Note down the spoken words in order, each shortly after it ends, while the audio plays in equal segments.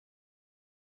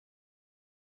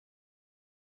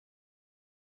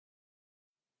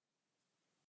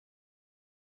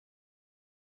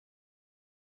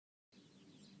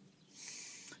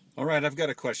All right, I've got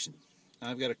a question.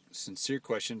 I've got a sincere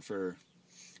question for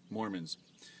Mormons.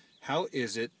 How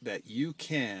is it that you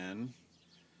can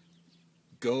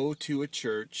go to a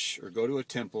church or go to a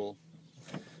temple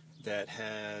that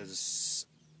has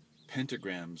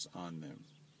pentagrams on them?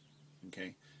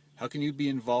 Okay? How can you be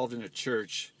involved in a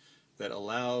church that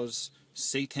allows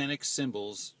satanic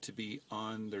symbols to be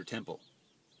on their temple?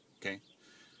 Okay?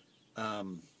 I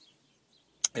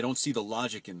don't see the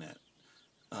logic in that.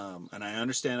 And I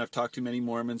understand, I've talked to many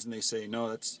Mormons and they say,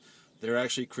 no, they're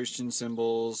actually Christian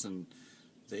symbols, and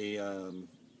they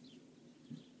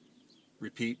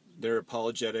repeat their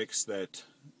apologetics that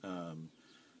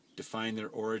define their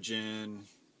origin.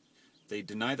 They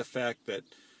deny the fact that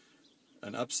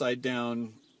an upside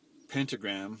down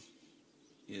pentagram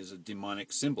is a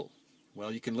demonic symbol.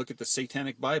 Well, you can look at the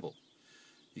Satanic Bible.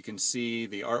 You can see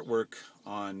the artwork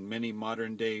on many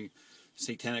modern day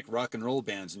satanic rock and roll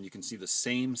bands, and you can see the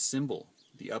same symbol.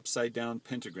 The upside down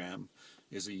pentagram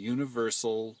is a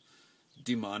universal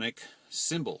demonic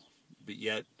symbol, but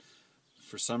yet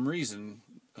for some reason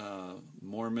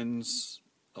Mormons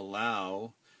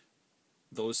allow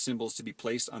those symbols to be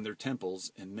placed on their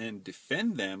temples and then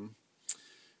defend them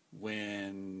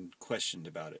when questioned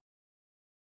about it.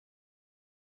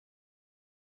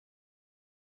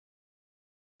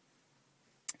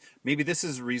 Maybe this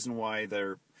is the reason why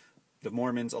the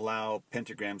Mormons allow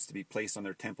pentagrams to be placed on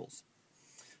their temples.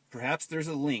 Perhaps there's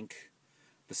a link.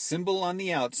 The symbol on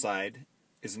the outside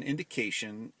is an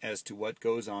indication as to what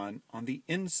goes on the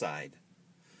inside.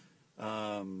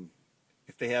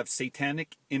 If they have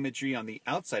satanic imagery on the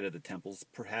outside of the temples,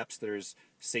 perhaps there's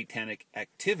satanic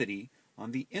activity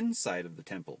on the inside of the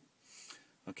temple.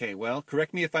 Okay, well,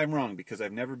 correct me if I'm wrong, because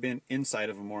I've never been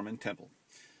inside of a Mormon temple.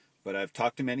 But I've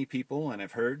talked to many people, and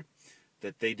I've heard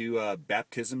that they do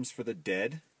baptisms for the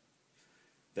dead,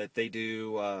 that they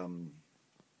do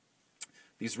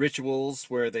these rituals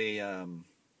where they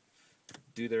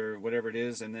do their whatever it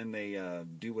is, and then they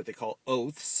do what they call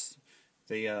oaths.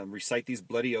 They recite these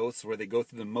bloody oaths where they go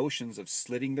through the motions of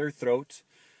slitting their throat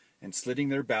and slitting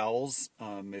their bowels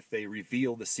if they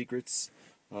reveal the secrets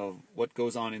of what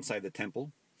goes on inside the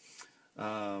temple.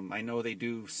 I know they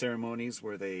do ceremonies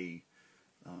where they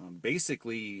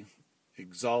basically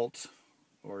exalt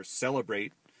or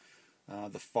celebrate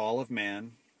the fall of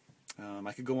man.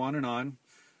 I could go on and on,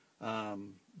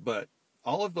 but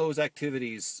all of those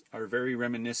activities are very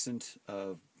reminiscent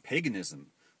of paganism,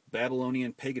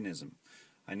 Babylonian paganism.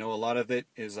 I know a lot of it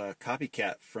is a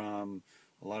copycat from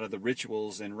a lot of the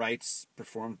rituals and rites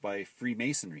performed by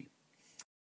Freemasonry.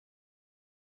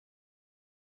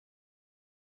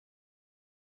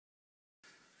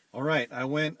 All right, I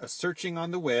went searching on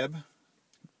the web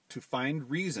to find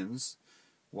reasons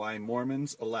why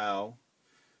Mormons allow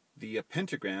the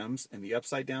pentagrams and the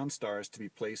upside down stars to be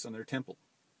placed on their temple.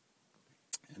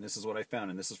 And this is what I found,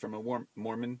 and this is from a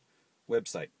Mormon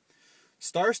website.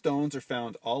 Star stones are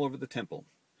found all over the temple,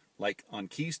 like on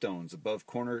keystones above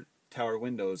corner tower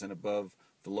windows and above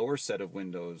the lower set of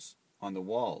windows on the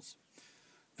walls.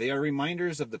 They are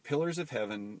reminders of the pillars of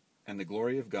heaven and the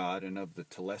glory of God and of the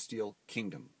celestial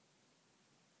kingdom.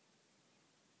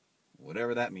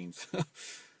 Whatever that means.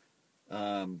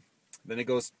 Then it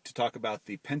goes to talk about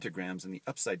the pentagrams and the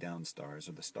upside down stars,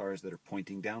 or the stars that are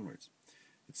pointing downwards.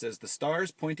 It says the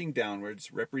stars pointing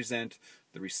downwards represent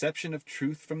the reception of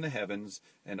truth from the heavens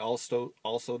and also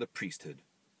the priesthood.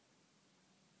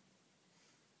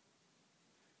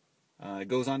 It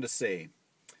goes on to say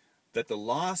that the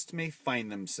lost may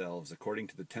find themselves, according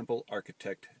to the temple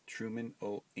architect Truman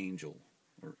O. Angel,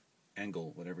 or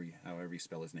Engel, however you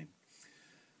spell his name.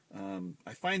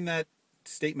 I find that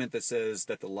statement that says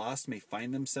that the lost may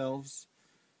find themselves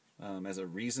as a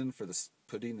reason for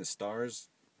putting the stars,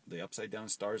 the upside down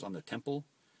stars, on the temple.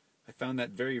 I found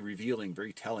that very revealing,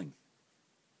 very telling.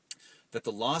 That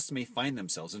the lost may find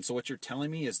themselves. And so what you're telling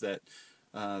me is that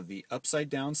the upside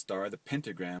down star, the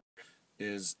pentagram,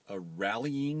 is a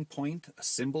rallying point, a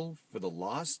symbol for the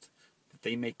lost, that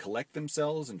they may collect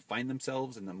themselves and find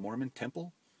themselves in the Mormon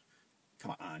temple?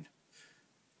 Come on.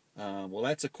 Well,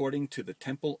 that's according to the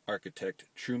temple architect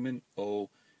Truman O.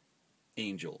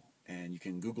 Angel, and you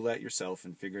can Google that yourself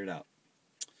and figure it out.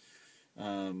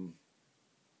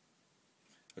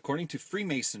 According to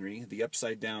Freemasonry, the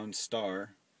upside down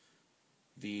star,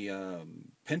 the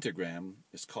pentagram,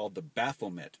 is called the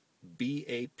Baphomet,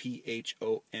 Baphomet.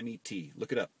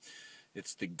 Look it up.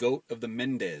 It's the Goat of the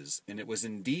Mendez, and it was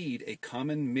indeed a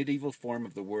common medieval form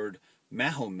of the word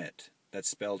Mahomet. That's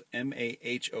spelled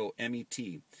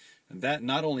Mahomet. And that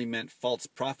not only meant false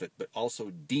prophet, but also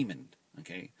demon.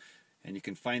 Okay? And you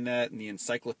can find that in the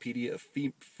Encyclopedia of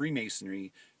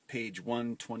Freemasonry, page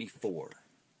 124.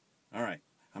 All right.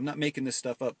 I'm not making this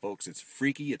stuff up, folks. It's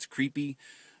freaky. It's creepy.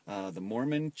 The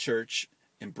Mormon Church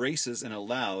embraces and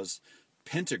allows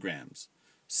pentagrams,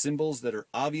 symbols that are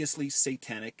obviously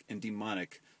satanic and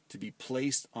demonic, to be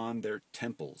placed on their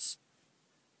temples.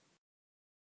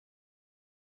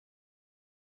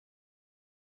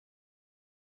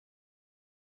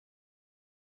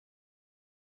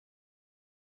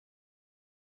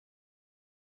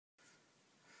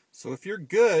 So if you're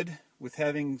good with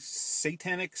having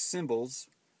satanic symbols,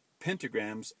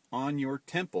 pentagrams, on your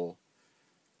temple,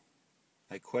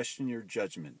 I question your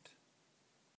judgment.